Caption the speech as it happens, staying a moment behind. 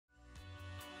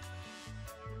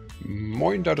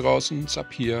Moin da draußen,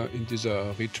 Zap hier. In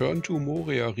dieser Return to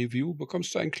Moria Review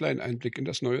bekommst du einen kleinen Einblick in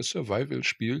das neue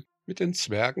Survival-Spiel mit den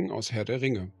Zwergen aus Herr der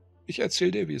Ringe. Ich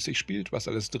erzähle dir, wie es sich spielt, was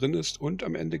alles drin ist und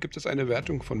am Ende gibt es eine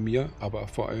Wertung von mir, aber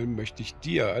vor allem möchte ich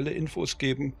dir alle Infos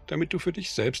geben, damit du für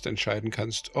dich selbst entscheiden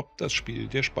kannst, ob das Spiel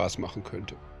dir Spaß machen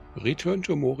könnte. Return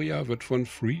to Moria wird von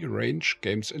Free Range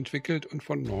Games entwickelt und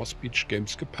von North Beach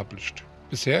Games gepublished.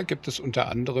 Bisher gibt es unter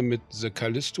anderem mit The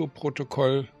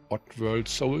Callisto-Protokoll, Oddworld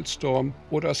Soulstorm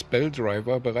oder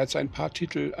Spelldriver bereits ein paar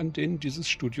Titel, an denen dieses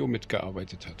Studio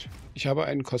mitgearbeitet hat. Ich habe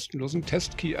einen kostenlosen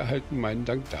Testkey erhalten, meinen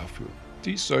Dank dafür.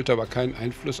 Dies sollte aber keinen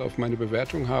Einfluss auf meine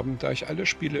Bewertung haben, da ich alle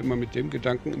Spiele immer mit dem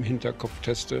Gedanken im Hinterkopf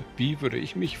teste, wie würde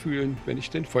ich mich fühlen, wenn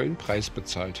ich den vollen Preis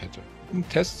bezahlt hätte. Um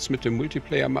Tests mit dem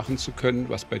Multiplayer machen zu können,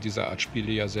 was bei dieser Art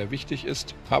Spiele ja sehr wichtig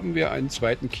ist, haben wir einen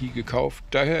zweiten Key gekauft,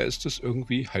 daher ist es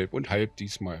irgendwie halb und halb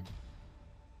diesmal.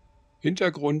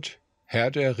 Hintergrund: Herr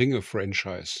der Ringe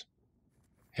Franchise.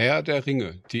 Herr der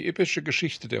Ringe, die epische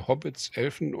Geschichte der Hobbits,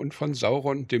 Elfen und von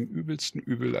Sauron, dem übelsten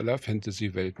Übel aller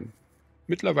Fantasy-Welten.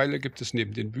 Mittlerweile gibt es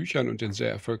neben den Büchern und den sehr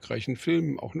erfolgreichen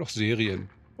Filmen auch noch Serien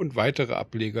und weitere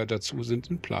Ableger dazu sind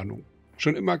in Planung.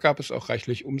 Schon immer gab es auch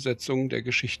reichlich Umsetzungen der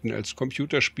Geschichten als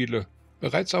Computerspiele.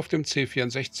 Bereits auf dem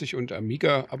C64 und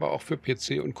Amiga, aber auch für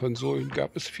PC und Konsolen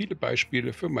gab es viele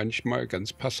Beispiele für manchmal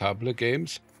ganz passable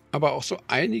Games, aber auch so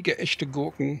einige echte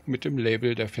Gurken mit dem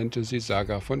Label der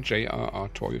Fantasy-Saga von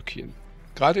J.R.R. Tolkien.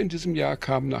 Gerade in diesem Jahr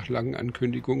kam nach langen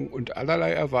Ankündigungen und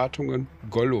allerlei Erwartungen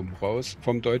Gollum raus,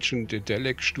 vom deutschen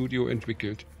Dedelic Studio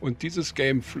entwickelt. Und dieses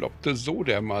Game floppte so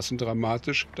dermaßen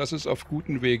dramatisch, dass es auf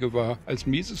gutem Wege war, als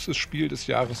miesestes Spiel des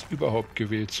Jahres überhaupt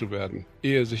gewählt zu werden,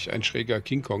 ehe sich ein schräger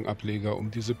King Kong-Ableger um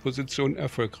diese Position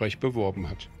erfolgreich beworben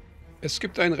hat. Es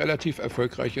gibt ein relativ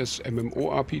erfolgreiches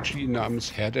MMORPG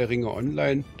namens Herr der Ringe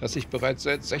Online, das sich bereits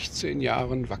seit 16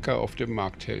 Jahren wacker auf dem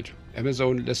Markt hält.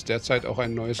 Amazon lässt derzeit auch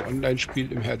ein neues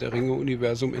Online-Spiel im Herr der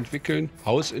Ringe-Universum entwickeln,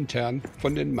 hausintern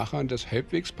von den Machern des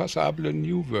halbwegs passablen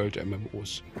New World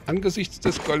MMOs. Angesichts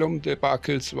des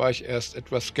Gollum-Debakels war ich erst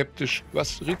etwas skeptisch,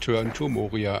 was Return to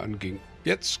Moria anging.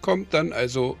 Jetzt kommt dann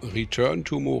also Return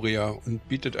to Moria und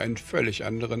bietet einen völlig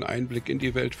anderen Einblick in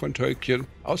die Welt von Tolkien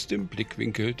aus dem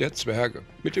Blickwinkel der Zwerge.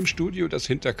 Mit dem Studio, das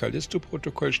hinter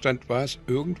Callisto-Protokoll stand, war es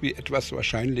irgendwie etwas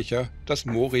wahrscheinlicher, dass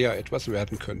Moria etwas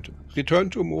werden könnte.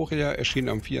 Return to Moria erschien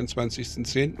am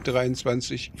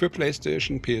 24.10.23 für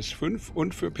Playstation PS5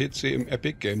 und für PC im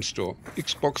Epic Game Store.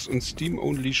 Xbox- und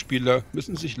Steam-Only-Spieler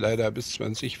müssen sich leider bis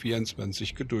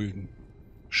 2024 gedulden.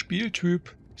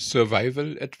 Spieltyp: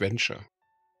 Survival Adventure.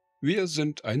 Wir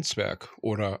sind ein Zwerg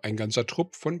oder ein ganzer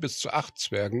Trupp von bis zu 8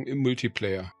 Zwergen im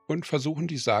Multiplayer und versuchen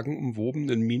die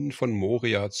sagenumwobenen Minen von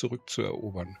Moria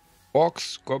zurückzuerobern.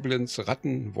 Orks, Goblins,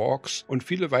 Ratten, Orks und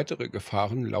viele weitere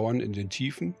Gefahren lauern in den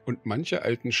Tiefen und manche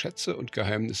alten Schätze und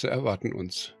Geheimnisse erwarten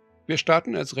uns. Wir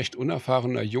starten als recht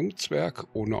unerfahrener Jungzwerg,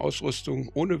 ohne Ausrüstung,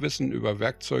 ohne Wissen über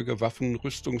Werkzeuge, Waffen,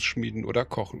 Rüstungsschmieden oder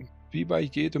Kochen. Wie bei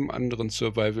jedem anderen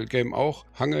Survival-Game auch,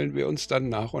 hangeln wir uns dann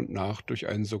nach und nach durch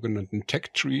einen sogenannten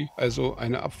Tech-Tree, also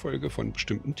eine Abfolge von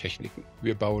bestimmten Techniken.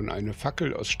 Wir bauen eine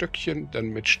Fackel aus Stöckchen, dann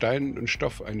mit Steinen und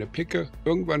Stoff eine Picke.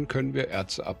 Irgendwann können wir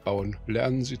Erze abbauen,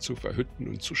 lernen sie zu verhütten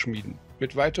und zu schmieden.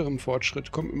 Mit weiterem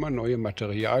Fortschritt kommen immer neue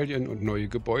Materialien und neue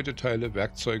Gebäudeteile,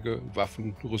 Werkzeuge,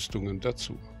 Waffen, Rüstungen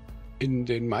dazu. In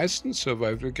den meisten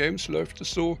Survival-Games läuft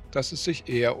es so, dass es sich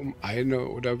eher um eine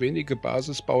oder wenige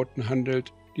Basisbauten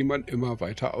handelt, die man immer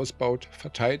weiter ausbaut,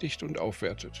 verteidigt und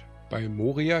aufwertet. Bei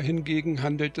Moria hingegen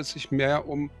handelt es sich mehr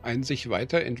um ein sich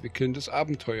weiterentwickelndes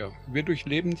Abenteuer. Wir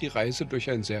durchleben die Reise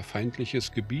durch ein sehr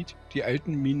feindliches Gebiet, die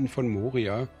alten Minen von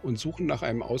Moria, und suchen nach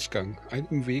einem Ausgang,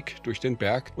 einem Weg durch den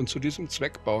Berg, und zu diesem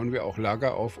Zweck bauen wir auch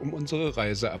Lager auf, um unsere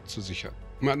Reise abzusichern.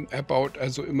 Man erbaut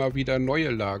also immer wieder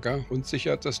neue Lager und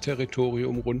sichert das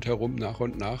Territorium rundherum nach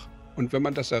und nach. Und wenn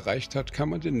man das erreicht hat, kann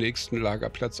man den nächsten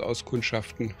Lagerplatz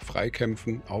auskundschaften,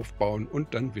 freikämpfen, aufbauen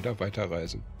und dann wieder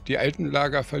weiterreisen. Die alten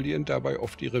Lager verlieren dabei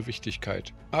oft ihre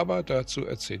Wichtigkeit, aber dazu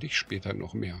erzähle ich später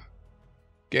noch mehr.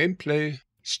 Gameplay,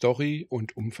 Story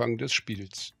und Umfang des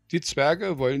Spiels. Die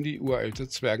Zwerge wollen die uralte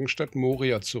Zwergenstadt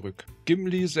Moria zurück.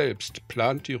 Gimli selbst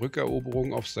plant die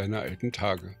Rückeroberung auf seine alten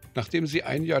Tage. Nachdem sie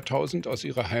ein Jahrtausend aus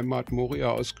ihrer Heimat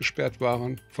Moria ausgesperrt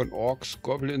waren, von Orks,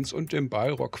 Goblins und dem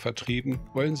Balrog vertrieben,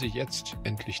 wollen sie jetzt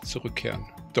endlich zurückkehren.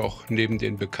 Doch neben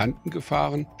den bekannten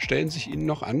Gefahren stellen sich ihnen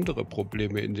noch andere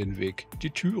Probleme in den Weg.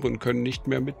 Die Türen können nicht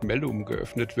mehr mit Mellum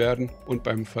geöffnet werden und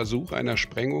beim Versuch einer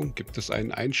Sprengung gibt es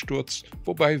einen Einsturz,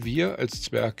 wobei wir als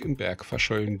Zwerg im Berg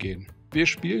verschollen gehen. Wir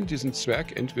spielen diesen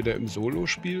Zwerg entweder im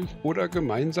Solospiel oder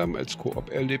gemeinsam als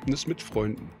Koop-Erlebnis mit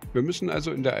Freunden. Wir müssen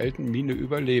also in der alten Mine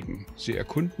überleben, sie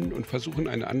erkunden und versuchen,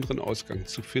 einen anderen Ausgang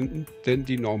zu finden, denn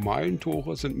die normalen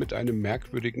Tore sind mit einem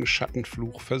merkwürdigen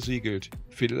Schattenfluch versiegelt.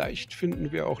 Vielleicht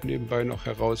finden wir auch nebenbei noch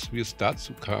heraus, wie es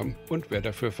dazu kam und wer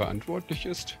dafür verantwortlich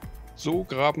ist. So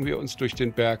graben wir uns durch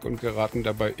den Berg und geraten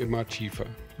dabei immer tiefer.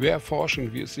 Wir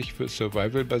erforschen, wie es sich für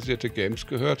Survival-basierte Games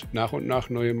gehört, nach und nach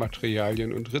neue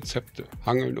Materialien und Rezepte,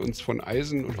 hangeln uns von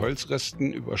Eisen- und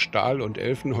Holzresten über Stahl- und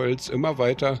Elfenholz immer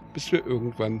weiter, bis wir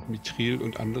irgendwann Mithril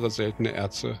und andere seltene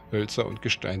Erze, Hölzer und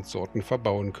Gesteinssorten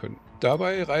verbauen können.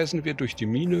 Dabei reisen wir durch die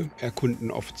Mine, erkunden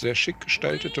oft sehr schick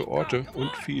gestaltete Orte und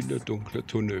viele dunkle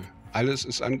Tunnel. Alles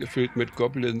ist angefüllt mit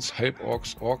Goblins,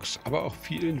 Halborks, Orks, aber auch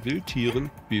vielen Wildtieren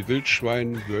wie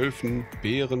Wildschweinen, Wölfen,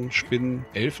 Bären, Spinnen,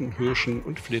 Elfenhirschen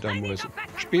und Fledermäusen.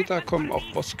 Später kommen auch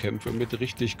Bosskämpfe mit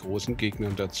richtig großen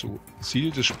Gegnern dazu.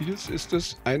 Ziel des Spiels ist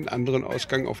es, einen anderen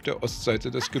Ausgang auf der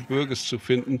Ostseite des Gebirges zu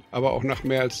finden, aber auch nach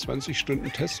mehr als 20 Stunden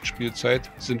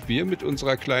Testspielzeit sind wir mit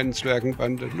unserer kleinen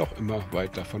Zwergenbande noch immer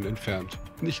weit davon entfernt.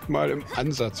 Nicht mal im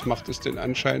Ansatz macht es den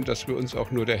Anschein, dass wir uns auch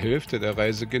nur der Hälfte der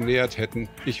Reise genähert hätten.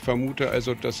 Ich vermute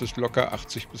also, dass es locker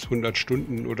 80 bis 100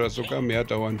 Stunden oder sogar mehr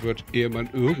dauern wird, ehe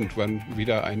man irgendwann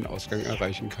wieder einen Ausgang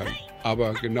erreichen kann.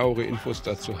 Aber genauere Infos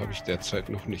dazu habe ich derzeit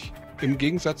noch nicht. Im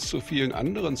Gegensatz zu vielen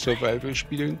anderen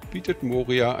Survival-Spielen bietet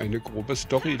Moria eine grobe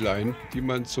Storyline, die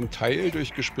man zum Teil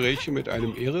durch Gespräche mit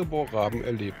einem Erebor-Raben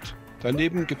erlebt.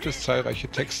 Daneben gibt es zahlreiche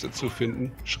Texte zu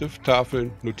finden,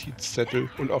 Schrifttafeln,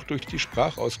 Notizzettel und auch durch die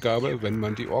Sprachausgabe, wenn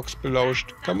man die Orks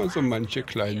belauscht, kann man so manche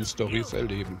kleinen Storys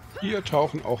erleben. Hier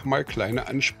tauchen auch mal kleine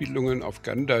Anspielungen auf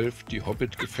Gandalf, die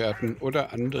Hobbit-Gefährten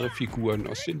oder andere Figuren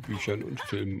aus den Büchern und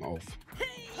Filmen auf.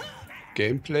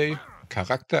 Gameplay,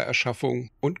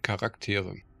 Charaktererschaffung und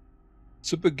Charaktere.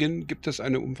 Zu Beginn gibt es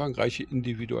eine umfangreiche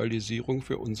Individualisierung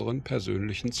für unseren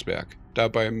persönlichen Zwerg.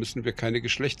 Dabei müssen wir keine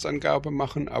Geschlechtsangabe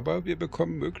machen, aber wir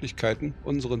bekommen Möglichkeiten,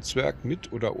 unseren Zwerg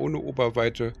mit oder ohne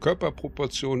Oberweite,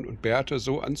 Körperproportionen und Bärte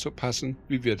so anzupassen,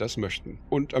 wie wir das möchten.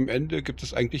 Und am Ende gibt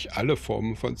es eigentlich alle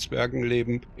Formen von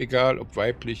Zwergenleben, egal ob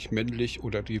weiblich, männlich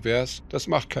oder divers, das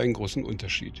macht keinen großen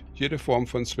Unterschied. Jede Form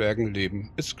von Zwergenleben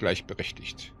ist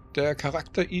gleichberechtigt. Der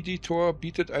Charaktereditor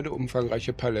bietet eine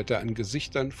umfangreiche Palette an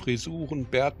Gesichtern, Frisuren,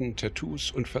 Bärten,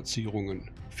 Tattoos und Verzierungen.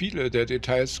 Viele der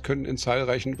Details können in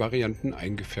zahlreichen Varianten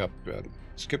eingefärbt werden.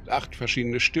 Es gibt 8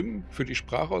 verschiedene Stimmen für die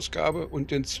Sprachausgabe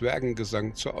und den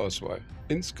Zwergengesang zur Auswahl.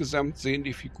 Insgesamt sehen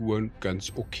die Figuren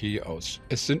ganz okay aus.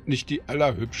 Es sind nicht die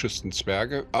allerhübschesten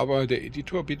Zwerge, aber der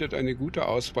Editor bietet eine gute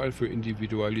Auswahl für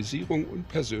Individualisierung und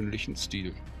persönlichen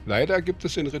Stil. Leider gibt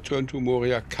es in Return to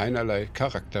Moria keinerlei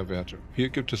Charakterwerte. Hier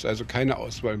gibt es also keine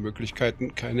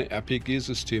Auswahlmöglichkeiten, keine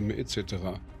RPG-Systeme etc.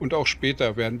 Und auch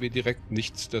später werden wir direkt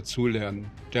nichts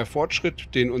dazulernen. Der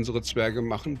Fortschritt, den unsere Zwerge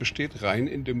machen, besteht rein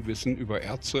in dem Wissen über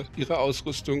Erze, ihre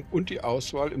Ausrüstung und die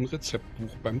Auswahl im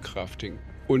Rezeptbuch beim Crafting.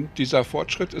 Und dieser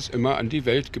Fortschritt ist immer an die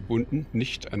Welt gebunden,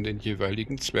 nicht an den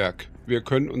jeweiligen Zwerg. Wir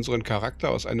können unseren Charakter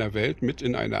aus einer Welt mit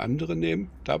in eine andere nehmen,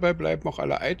 dabei bleiben auch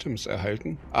alle Items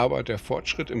erhalten, aber der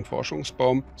Fortschritt im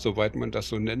Forschungsbaum, soweit man das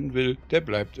so nennen will, der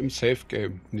bleibt im Safe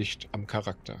Game, nicht am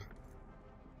Charakter.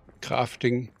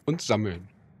 Crafting und Sammeln.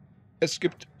 Es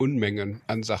gibt Unmengen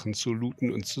an Sachen zu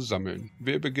looten und zu sammeln.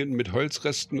 Wir beginnen mit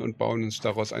Holzresten und bauen uns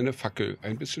daraus eine Fackel,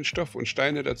 ein bisschen Stoff und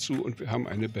Steine dazu und wir haben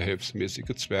eine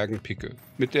behelfsmäßige Zwergenpicke.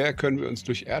 Mit der können wir uns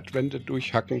durch Erdwände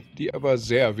durchhacken, die aber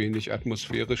sehr wenig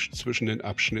atmosphärisch zwischen den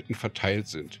Abschnitten verteilt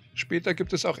sind. Später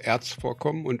gibt es auch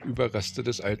Erzvorkommen und Überreste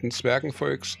des alten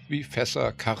Zwergenvolks, wie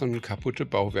Fässer, Karren, kaputte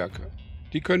Bauwerke.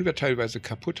 Die können wir teilweise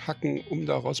kaputt hacken, um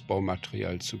daraus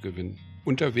Baumaterial zu gewinnen.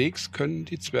 Unterwegs können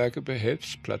die Zwerge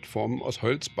Behelfsplattformen aus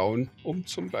Holz bauen, um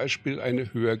zum Beispiel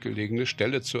eine höher gelegene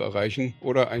Stelle zu erreichen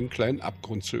oder einen kleinen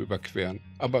Abgrund zu überqueren.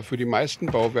 Aber für die meisten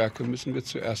Bauwerke müssen wir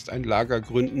zuerst ein Lager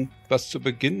gründen, was zu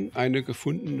Beginn eine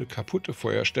gefundene kaputte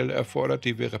Feuerstelle erfordert,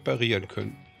 die wir reparieren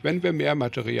können. Wenn wir mehr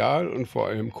Material und vor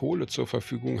allem Kohle zur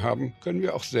Verfügung haben, können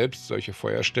wir auch selbst solche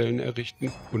Feuerstellen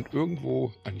errichten und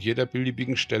irgendwo an jeder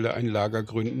beliebigen Stelle ein Lager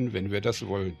gründen, wenn wir das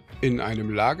wollen. In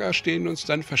einem Lager stehen uns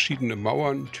dann verschiedene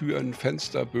Mauern, Türen,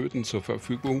 Fenster, Böden zur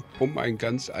Verfügung, um ein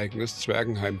ganz eigenes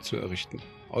Zwergenheim zu errichten.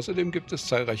 Außerdem gibt es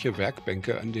zahlreiche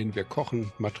Werkbänke, an denen wir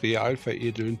kochen, Material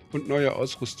veredeln und neue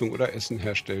Ausrüstung oder Essen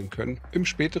herstellen können. Im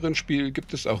späteren Spiel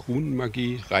gibt es auch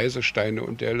Runenmagie, Reisesteine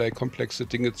und derlei komplexe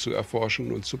Dinge zu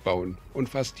erforschen und zu bauen. Und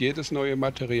fast jedes neue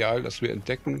Material, das wir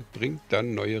entdecken, bringt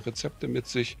dann neue Rezepte mit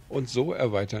sich und so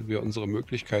erweitern wir unsere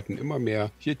Möglichkeiten immer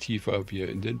mehr, je tiefer wir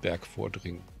in den Berg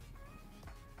vordringen.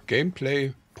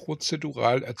 Gameplay: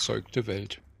 prozedural erzeugte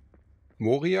Welt.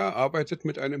 Moria arbeitet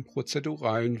mit einem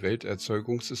prozeduralen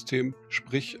Welterzeugungssystem,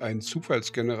 sprich ein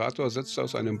Zufallsgenerator setzt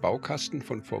aus einem Baukasten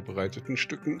von vorbereiteten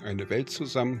Stücken eine Welt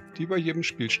zusammen, die bei jedem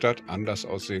Spielstart anders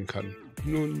aussehen kann.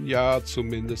 Nun ja,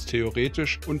 zumindest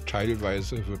theoretisch und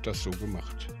teilweise wird das so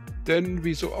gemacht. Denn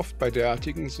wie so oft bei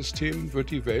derartigen Systemen wird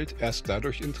die Welt erst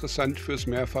dadurch interessant fürs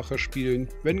mehrfache Spielen,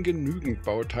 wenn genügend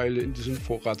Bauteile in diesem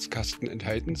Vorratskasten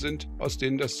enthalten sind, aus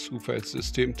denen das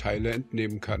Zufallssystem Teile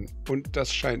entnehmen kann. Und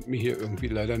das scheint mir hier irgendwie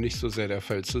leider nicht so sehr der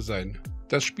Fall zu sein.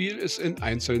 Das Spiel ist in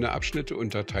einzelne Abschnitte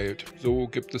unterteilt. So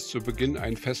gibt es zu Beginn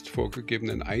einen fest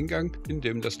vorgegebenen Eingang, in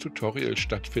dem das Tutorial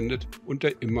stattfindet und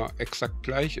der immer exakt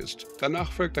gleich ist.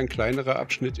 Danach folgt ein kleinerer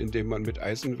Abschnitt, in dem man mit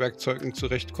Eisenwerkzeugen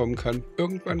zurechtkommen kann.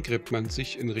 Irgendwann gräbt man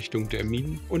sich in Richtung der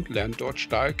Minen und lernt dort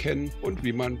Stahl kennen und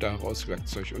wie man daraus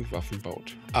Werkzeug und Waffen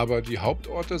baut. Aber die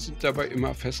Hauptorte sind dabei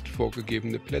immer fest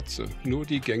vorgegebene Plätze. Nur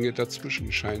die Gänge dazwischen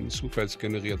scheinen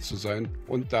zufallsgeneriert zu sein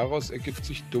und daraus ergibt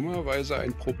sich dummerweise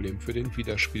ein Problem für den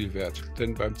Wiederspielwert.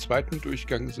 Denn beim zweiten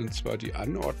Durchgang sind zwar die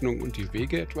Anordnung und die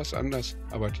Wege etwas anders,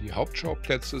 aber die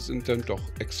Hauptschauplätze sind dann doch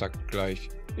exakt gleich.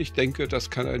 Ich denke, das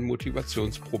kann ein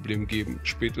Motivationsproblem geben,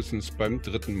 spätestens beim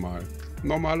dritten Mal.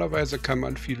 Normalerweise kann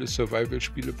man viele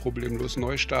Survival-Spiele problemlos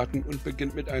neu starten und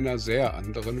beginnt mit einer sehr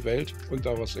anderen Welt und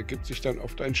daraus ergibt sich dann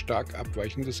oft ein stark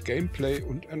abweichendes Gameplay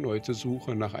und erneute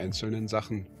Suche nach einzelnen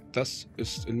Sachen. Das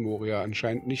ist in Moria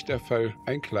anscheinend nicht der Fall,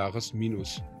 ein klares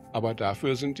Minus. Aber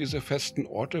dafür sind diese festen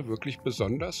Orte wirklich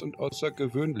besonders und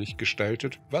außergewöhnlich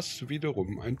gestaltet, was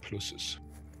wiederum ein Plus ist.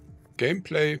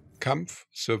 Gameplay, Kampf,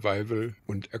 Survival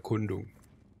und Erkundung.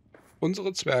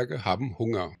 Unsere Zwerge haben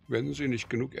Hunger, wenn sie nicht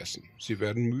genug essen. Sie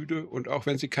werden müde und auch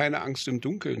wenn sie keine Angst im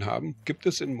Dunkeln haben, gibt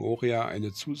es in Moria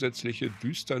eine zusätzliche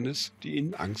Düsternis, die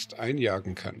ihnen Angst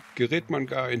einjagen kann. Gerät man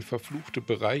gar in verfluchte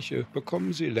Bereiche,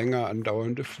 bekommen sie länger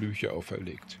andauernde Flüche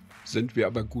auferlegt. Sind wir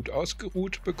aber gut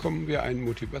ausgeruht, bekommen wir einen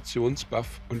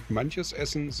Motivationsbuff und manches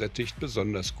Essen sättigt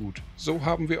besonders gut. So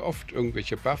haben wir oft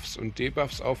irgendwelche Buffs und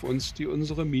Debuffs auf uns, die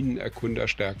unsere Minenerkunder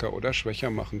stärker oder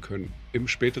schwächer machen können. Im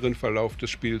späteren Verlauf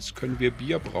des Spiels können wir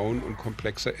Bier brauen und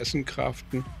komplexe Essen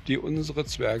craften, die unsere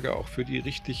Zwerge auch für die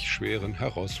richtig schweren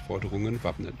Herausforderungen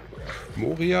wappnen.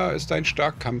 Moria ist ein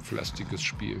stark kampflastiges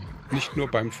Spiel. Nicht nur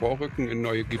beim Vorrücken in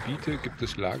neue Gebiete gibt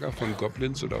es Lager von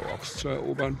Goblins oder Orks zu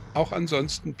erobern, auch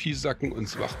ansonsten piesacken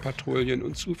uns Wachpatrouillen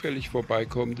und zufällig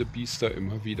vorbeikommende Biester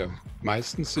immer wieder.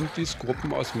 Meistens sind dies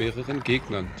Gruppen aus mehreren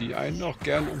Gegnern, die einen auch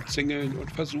gern umzingeln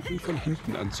und versuchen von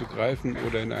hinten anzugreifen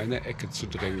oder in eine Ecke zu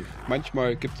drängen.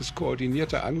 Manchmal gibt es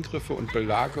koordinierte Angriffe und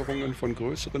Belagerungen von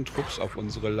größeren Trupps auf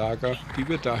unsere Lager, die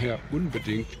wir daher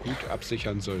unbedingt gut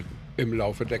absichern sollten. Im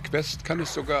Laufe der Quest kann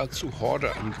es sogar zu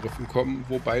Horde-Angriffen kommen,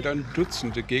 wobei dann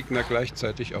Dutzende Gegner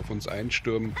gleichzeitig auf uns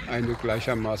einstürmen. Eine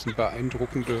gleichermaßen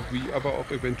beeindruckende, wie aber auch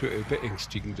eventuell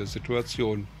beängstigende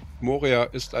Situation. Moria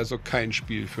ist also kein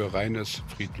Spiel für reines,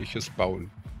 friedliches Bauen.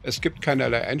 Es gibt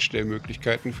keinerlei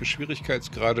Einstellmöglichkeiten für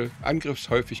Schwierigkeitsgrade,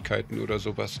 Angriffshäufigkeiten oder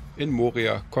sowas. In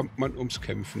Moria kommt man ums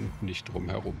Kämpfen nicht drum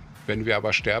herum. Wenn wir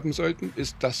aber sterben sollten,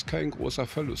 ist das kein großer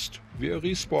Verlust. Wir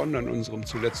respawnen an unserem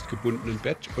zuletzt gebundenen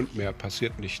Bett und mehr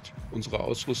passiert nicht. Unsere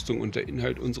Ausrüstung und der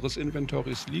Inhalt unseres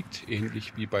Inventories liegt,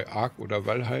 ähnlich wie bei Ark oder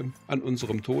Valheim, an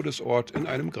unserem Todesort in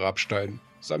einem Grabstein.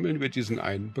 Sammeln wir diesen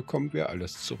ein, bekommen wir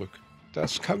alles zurück.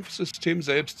 Das Kampfsystem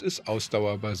selbst ist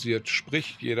ausdauerbasiert,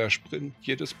 sprich jeder Sprint,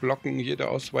 jedes Blocken, jede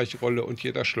Ausweichrolle und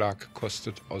jeder Schlag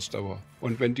kostet Ausdauer.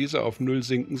 Und wenn diese auf 0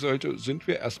 sinken sollte, sind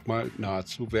wir erstmal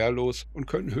nahezu wehrlos und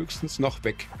können höchstens noch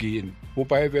weggehen.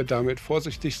 Wobei wir damit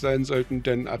vorsichtig sein sollten,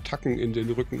 denn Attacken in den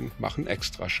Rücken machen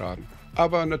extra Schaden.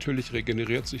 Aber natürlich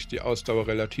regeneriert sich die Ausdauer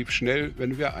relativ schnell,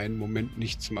 wenn wir einen Moment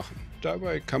nichts machen.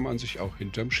 Dabei kann man sich auch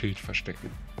hinterm Schild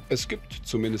verstecken. Es gibt,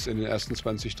 zumindest in den ersten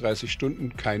 20-30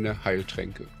 Stunden, keine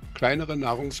Heiltränke. Kleinere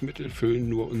Nahrungsmittel füllen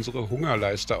nur unsere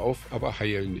Hungerleiste auf, aber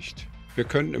heilen nicht. Wir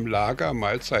können im Lager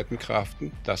Mahlzeiten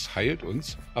craften, das heilt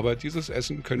uns, aber dieses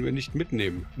Essen können wir nicht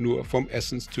mitnehmen, nur vom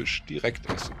Essenstisch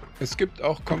direkt essen. Es gibt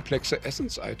auch komplexe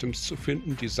Essens-Items zu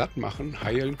finden, die satt machen,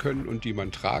 heilen können und die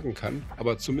man tragen kann,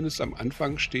 aber zumindest am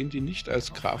Anfang stehen die nicht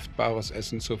als craftbares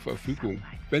Essen zur Verfügung.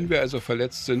 Wenn wir also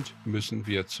verletzt sind, müssen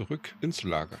wir zurück ins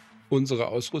Lager. Unsere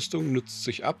Ausrüstung nutzt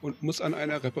sich ab und muss an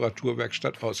einer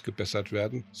Reparaturwerkstatt ausgebessert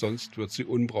werden, sonst wird sie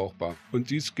unbrauchbar. Und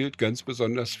dies gilt ganz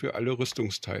besonders für alle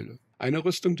Rüstungsteile. Eine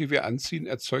Rüstung, die wir anziehen,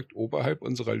 erzeugt oberhalb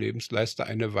unserer Lebensleiste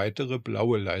eine weitere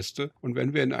blaue Leiste und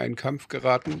wenn wir in einen Kampf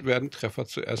geraten, werden Treffer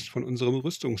zuerst von unserem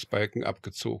Rüstungsbalken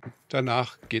abgezogen.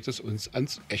 Danach geht es uns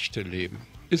ans echte Leben.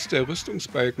 Ist der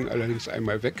Rüstungsbalken allerdings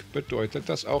einmal weg, bedeutet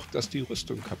das auch, dass die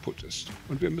Rüstung kaputt ist.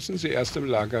 Und wir müssen sie erst im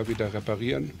Lager wieder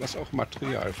reparieren, was auch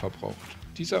Material verbraucht.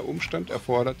 Dieser Umstand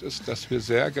erfordert es, dass wir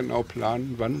sehr genau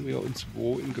planen, wann wir uns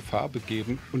wo in Gefahr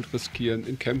begeben und riskieren,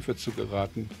 in Kämpfe zu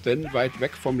geraten. Denn weit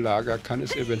weg vom Lager kann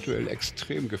es eventuell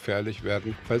extrem gefährlich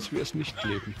werden, falls wir es nicht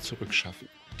lebend zurückschaffen.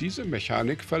 Diese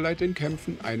Mechanik verleiht den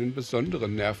Kämpfen einen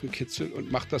besonderen Nervenkitzel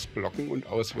und macht das Blocken und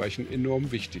Ausweichen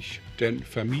enorm wichtig. Denn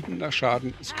vermiedener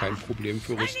Schaden ist kein Problem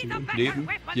für Rüstung und Leben.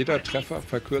 Jeder Treffer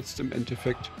verkürzt im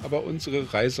Endeffekt aber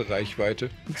unsere Reisereichweite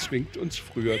und zwingt uns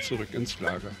früher zurück ins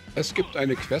Lager. Es gibt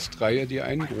eine Questreihe, die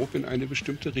einen grob in eine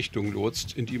bestimmte Richtung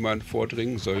lotst, in die man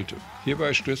vordringen sollte.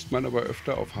 Hierbei stößt man aber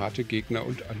öfter auf harte Gegner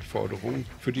und Anforderungen,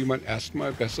 für die man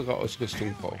erstmal bessere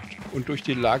Ausrüstung braucht. Und durch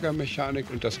die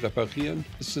Lagermechanik und das Reparieren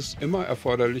ist es immer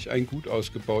erforderlich, ein gut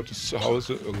ausgebautes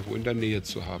Zuhause irgendwo in der Nähe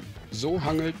zu haben. So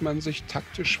hangelt man sich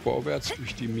taktisch vorwärts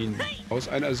durch die Minen. Aus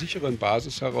einer sicheren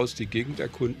Basis heraus die Gegend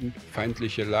erkunden,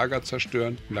 feindliche Lager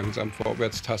zerstören, langsam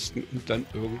vorwärts tasten und dann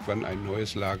irgendwann ein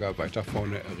neues Lager weiter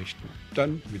vorne errichten.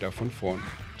 Dann wieder von vorn.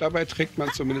 Dabei trägt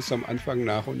man zumindest am Anfang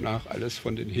nach und nach alles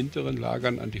von den hinteren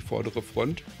Lagern an die vordere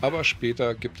Front, aber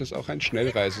später gibt es auch ein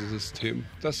Schnellreisesystem,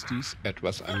 das dies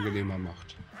etwas angenehmer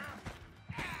macht.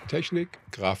 Technik,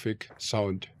 Grafik,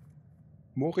 Sound.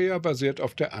 Moria basiert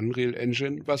auf der Unreal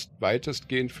Engine, was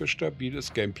weitestgehend für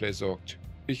stabiles Gameplay sorgt.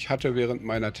 Ich hatte während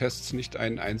meiner Tests nicht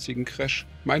einen einzigen Crash,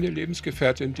 meine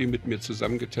Lebensgefährtin, die mit mir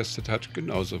zusammen getestet hat,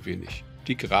 genauso wenig.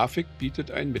 Die Grafik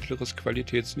bietet ein mittleres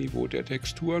Qualitätsniveau der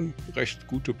Texturen, recht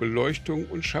gute Beleuchtung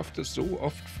und schafft es so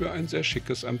oft für ein sehr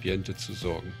schickes Ambiente zu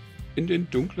sorgen. In den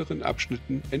dunkleren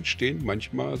Abschnitten entstehen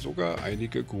manchmal sogar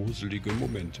einige gruselige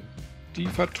Momente. Die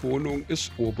Vertonung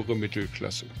ist obere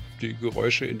Mittelklasse. Die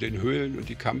Geräusche in den Höhlen und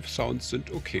die Kampfsounds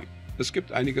sind okay. Es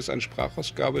gibt einiges an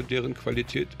Sprachausgabe, deren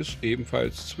Qualität ist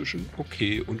ebenfalls zwischen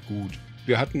okay und gut.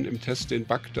 Wir hatten im Test den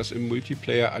Bug, dass im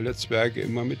Multiplayer alle Zwerge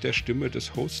immer mit der Stimme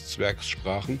des Host-Zwergs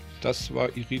sprachen. Das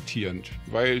war irritierend,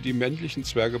 weil die männlichen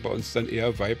Zwerge bei uns dann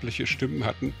eher weibliche Stimmen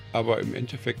hatten, aber im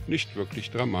Endeffekt nicht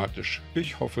wirklich dramatisch.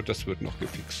 Ich hoffe, das wird noch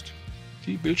gefixt.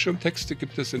 Die Bildschirmtexte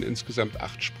gibt es in insgesamt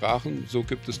 8 Sprachen, so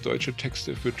gibt es deutsche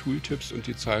Texte für Tooltips und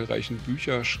die zahlreichen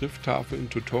Bücher, Schrifttafeln,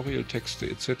 Tutorialtexte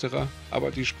etc.,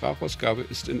 aber die Sprachausgabe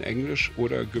ist in Englisch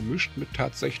oder gemischt mit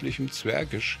tatsächlichem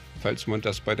Zwergisch, falls man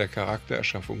das bei der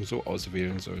Charaktererschaffung so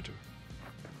auswählen sollte.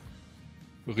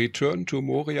 Return to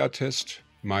Moria Test,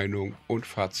 Meinung und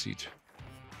Fazit.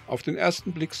 Auf den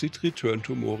ersten Blick sieht Return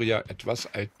to Moria etwas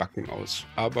altbacken aus,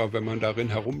 aber wenn man darin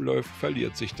herumläuft,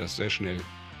 verliert sich das sehr schnell.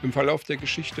 Im Verlauf der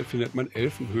Geschichte findet man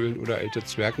Elfenhöhlen oder alte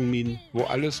Zwergenminen, wo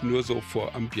alles nur so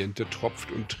vor Ambiente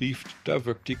tropft und trieft, da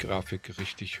wirkt die Grafik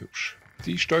richtig hübsch.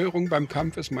 Die Steuerung beim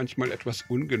Kampf ist manchmal etwas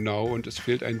ungenau und es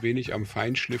fehlt ein wenig am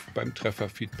Feinschliff beim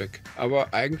Trefferfeedback.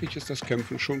 Aber eigentlich ist das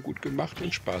Kämpfen schon gut gemacht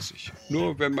und spaßig.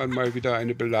 Nur wenn man mal wieder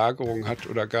eine Belagerung hat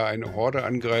oder gar eine Horde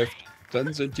angreift,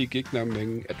 dann sind die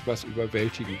Gegnermengen etwas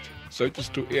überwältigend.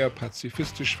 Solltest du eher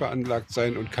pazifistisch veranlagt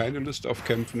sein und keine Lust auf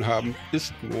Kämpfen haben,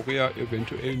 ist Moria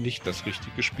eventuell nicht das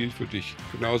richtige Spiel für dich.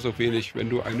 Genauso wenig, wenn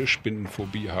du eine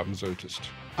Spinnenphobie haben solltest.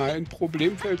 Ein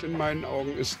Problemfeld in meinen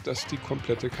Augen ist, dass die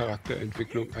komplette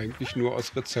Charakterentwicklung eigentlich nur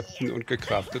aus Rezepten und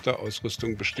gecrafteter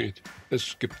Ausrüstung besteht.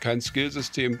 Es gibt kein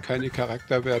Skillsystem, keine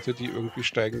Charakterwerte, die irgendwie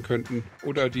steigen könnten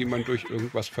oder die man durch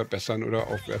irgendwas verbessern oder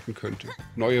aufwerten könnte.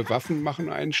 Neue Waffen machen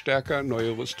einen stärker,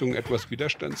 neue Rüstung etwas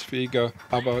widerstandsfähiger,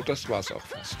 aber das war's auch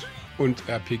fast. Und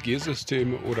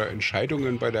RPG-Systeme oder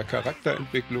Entscheidungen bei der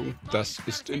Charakterentwicklung, das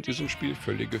ist in diesem Spiel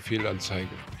völlige Fehlanzeige.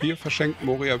 Hier verschenkt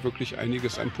Moria wirklich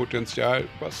einiges an Potenzial,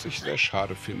 was ich sehr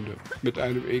schade finde. Mit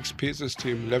einem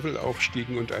EXP-System,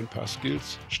 Levelaufstiegen und ein paar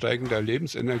Skills, steigender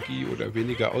Lebensenergie oder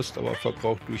weniger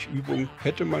Ausdauerverbrauch durch Übung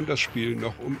hätte man das Spiel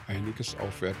noch um einiges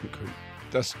aufwerten können.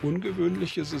 Das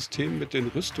ungewöhnliche System mit den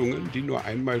Rüstungen, die nur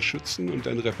einmal schützen und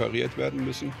dann repariert werden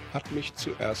müssen, hat mich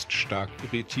zuerst stark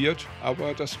irritiert,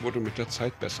 aber das wurde mit der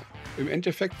Zeit besser. Im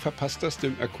Endeffekt verpasst das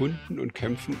dem Erkunden und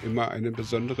Kämpfen immer einen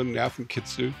besonderen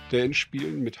Nervenkitzel, der in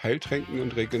Spielen mit Heiltränken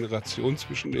und Regeneration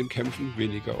zwischen den Kämpfen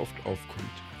weniger oft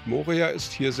aufkommt. Moria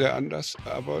ist hier sehr anders,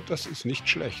 aber das ist nicht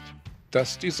schlecht.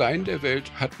 Das Design der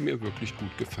Welt hat mir wirklich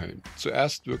gut gefallen.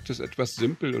 Zuerst wirkt es etwas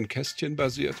simpel und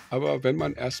kästchenbasiert, aber wenn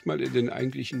man erstmal in den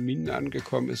eigentlichen Minen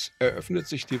angekommen ist, eröffnet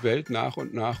sich die Welt nach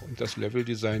und das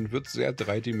Leveldesign wird sehr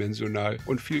dreidimensional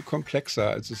und viel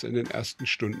komplexer, als es in den ersten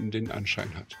Stunden den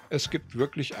Anschein hat. Es gibt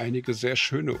wirklich einige sehr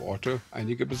schöne Orte,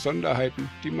 einige Besonderheiten,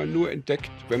 die man nur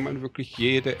entdeckt, wenn man wirklich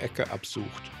jede Ecke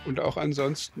absucht. Und auch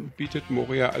ansonsten bietet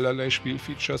Moria allerlei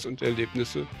Spielfeatures und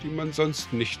Erlebnisse, die man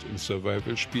sonst nicht in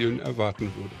Survival-Spielen erwarten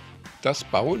würde. Das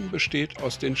Bauen besteht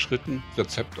aus den Schritten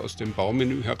Rezept aus dem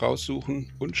Baumenü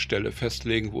heraussuchen und Stelle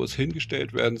festlegen, wo es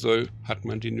hingestellt werden soll. Hat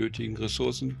man die nötigen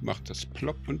Ressourcen, macht das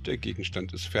plopp und der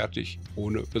Gegenstand ist fertig,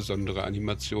 ohne besondere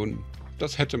Animationen.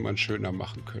 Das hätte man schöner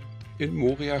machen können. In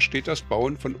Moria steht das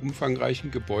Bauen von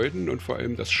umfangreichen Gebäuden und vor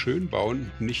allem das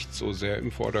Schönbauen nicht so sehr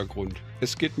im Vordergrund.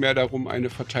 Es geht mehr darum, eine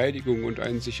Verteidigung und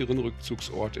einen sicheren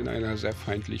Rückzugsort in einer sehr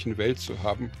feindlichen Welt zu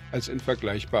haben, als in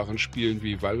vergleichbaren Spielen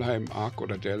wie Valheim, Ark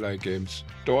oder derlei Games.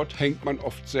 Dort hängt man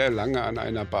oft sehr lange an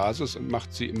einer Basis und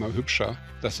macht sie immer hübscher.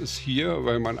 Das ist hier,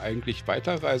 weil man eigentlich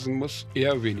weiterreisen muss,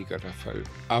 eher weniger der Fall.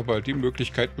 Aber die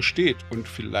Möglichkeit besteht und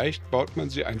vielleicht baut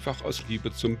man sie einfach aus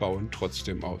Liebe zum Bauen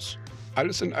trotzdem aus.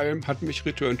 Alles in allem hat mich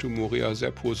Return to Moria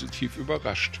sehr positiv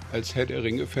überrascht. Als Herr der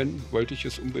Ringe-Fan wollte ich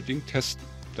es unbedingt testen.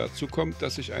 Dazu kommt,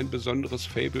 dass ich ein besonderes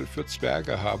Faible für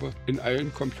Zwerge habe. In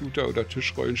allen Computer- oder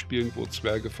Tischrollenspielen, wo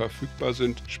Zwerge verfügbar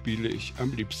sind, spiele ich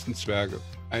am liebsten Zwerge.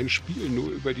 Ein Spiel nur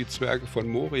über die Zwerge von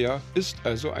Moria ist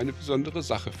also eine besondere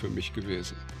Sache für mich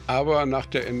gewesen. Aber nach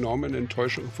der enormen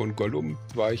Enttäuschung von Gollum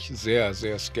war ich sehr,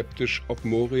 sehr skeptisch, ob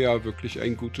Moria wirklich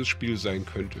ein gutes Spiel sein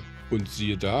könnte. Und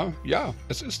siehe da, ja,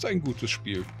 es ist ein gutes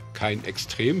Spiel. Kein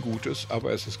extrem gutes,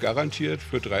 aber es ist garantiert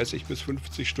für 30 bis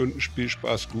 50 Stunden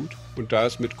Spielspaß gut. Und da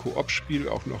es mit Koop-Spiel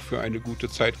auch noch für eine gute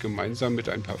Zeit gemeinsam mit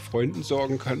ein paar Freunden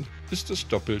sorgen kann, ist es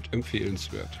doppelt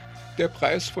empfehlenswert. Der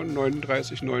Preis von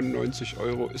 39,99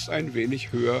 € ist ein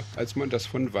wenig höher, als man das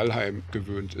von Valheim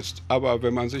gewöhnt ist. Aber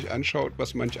wenn man sich anschaut,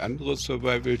 was manch andere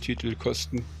Survival-Titel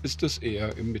kosten, ist es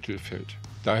eher im Mittelfeld.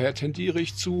 Daher tendiere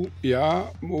ich zu,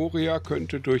 ja, Moria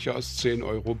könnte durchaus 10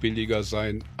 € billiger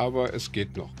sein, aber es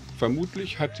geht noch.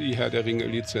 Vermutlich hat die Herr der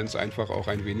Ringe-Lizenz einfach auch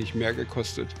ein wenig mehr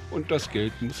gekostet und das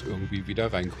Geld muss irgendwie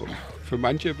wieder reinkommen. Für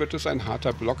manche wird es ein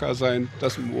harter Blocker sein,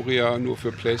 dass Moria nur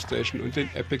für Playstation und den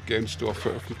Epic Game Store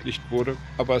veröffentlicht wurde,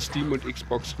 aber Steam- und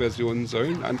Xbox-Versionen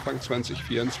sollen Anfang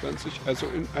 2024, also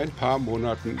in ein paar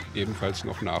Monaten, ebenfalls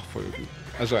noch nachfolgen.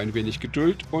 Also ein wenig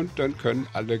Geduld und dann können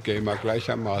alle Gamer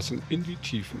gleichermaßen in die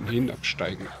Tiefen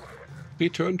hinabsteigen.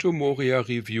 Return to Moria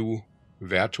Review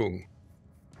Wertung.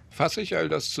 Fasse ich all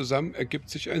das zusammen, ergibt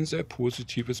sich ein sehr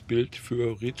positives Bild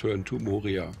für Return to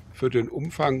Moria. Für den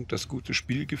Umfang, das gute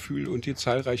Spielgefühl und die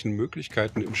zahlreichen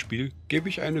Möglichkeiten im Spiel gebe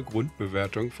ich eine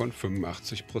Grundbewertung von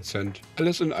 85%.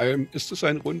 Alles in allem ist es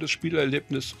ein rundes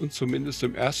Spielerlebnis und zumindest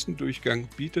im ersten Durchgang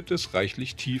bietet es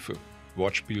reichlich Tiefe.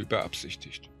 Wortspiel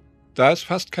beabsichtigt. Da es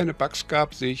fast keine Bugs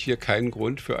gab, sehe ich hier keinen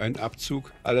Grund für einen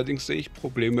Abzug, allerdings sehe ich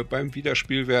Probleme beim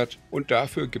Wiederspielwert und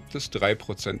dafür gibt es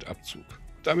 3% Abzug.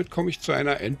 Damit komme ich zu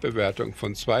einer Endbewertung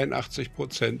von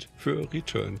 82% für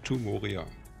Return to Moria.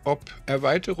 Ob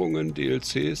Erweiterungen,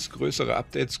 DLCs, größere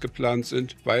Updates geplant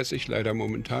sind, weiß ich leider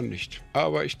momentan nicht.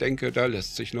 Aber ich denke, da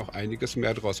lässt sich noch einiges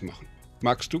mehr draus machen.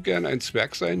 Magst du gern ein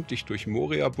Zwerg sein, dich durch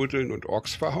Moria buddeln und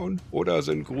Orks verhauen? Oder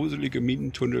sind gruselige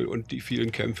Minentunnel und die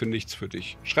vielen Kämpfe nichts für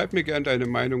dich? Schreib mir gern deine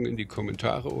Meinung in die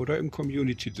Kommentare oder im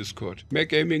Community-Discord. Mehr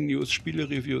Gaming-News,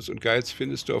 Spiele-Reviews und Guides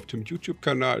findest du auf dem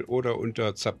YouTube-Kanal oder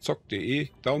unter zapzock.de.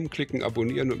 Daumen klicken,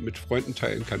 abonnieren und mit Freunden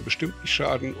teilen kann bestimmt nicht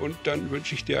schaden. Und dann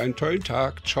wünsche ich dir einen tollen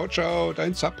Tag. Ciao, ciao,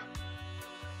 dein Zap.